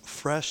of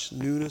fresh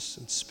newness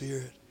and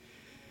spirit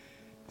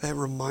that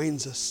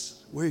reminds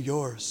us we're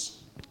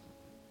yours.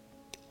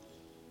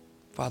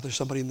 Father,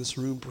 somebody in this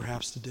room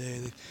perhaps today,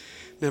 they've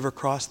never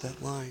crossed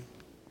that line.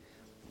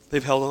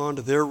 They've held on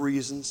to their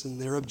reasons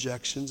and their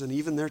objections and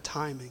even their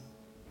timing.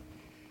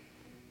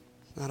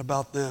 It's not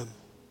about them.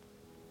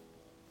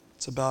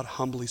 It's about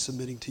humbly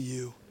submitting to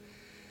you,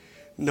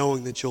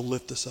 knowing that you'll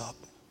lift us up.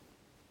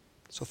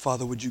 So,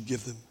 Father, would you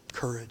give them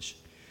courage?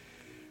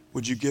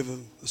 Would you give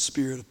them a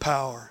spirit of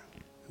power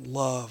and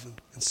love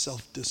and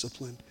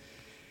self-discipline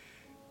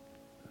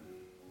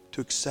to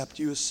accept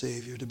you as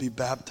Savior, to be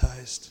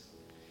baptized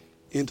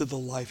into the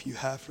life you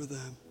have for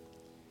them,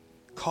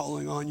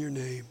 calling on your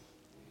name.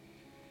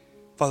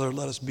 Father,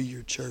 let us be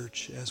your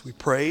church as we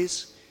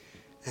praise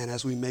and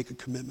as we make a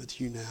commitment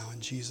to you now.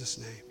 In Jesus'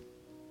 name,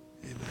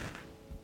 amen.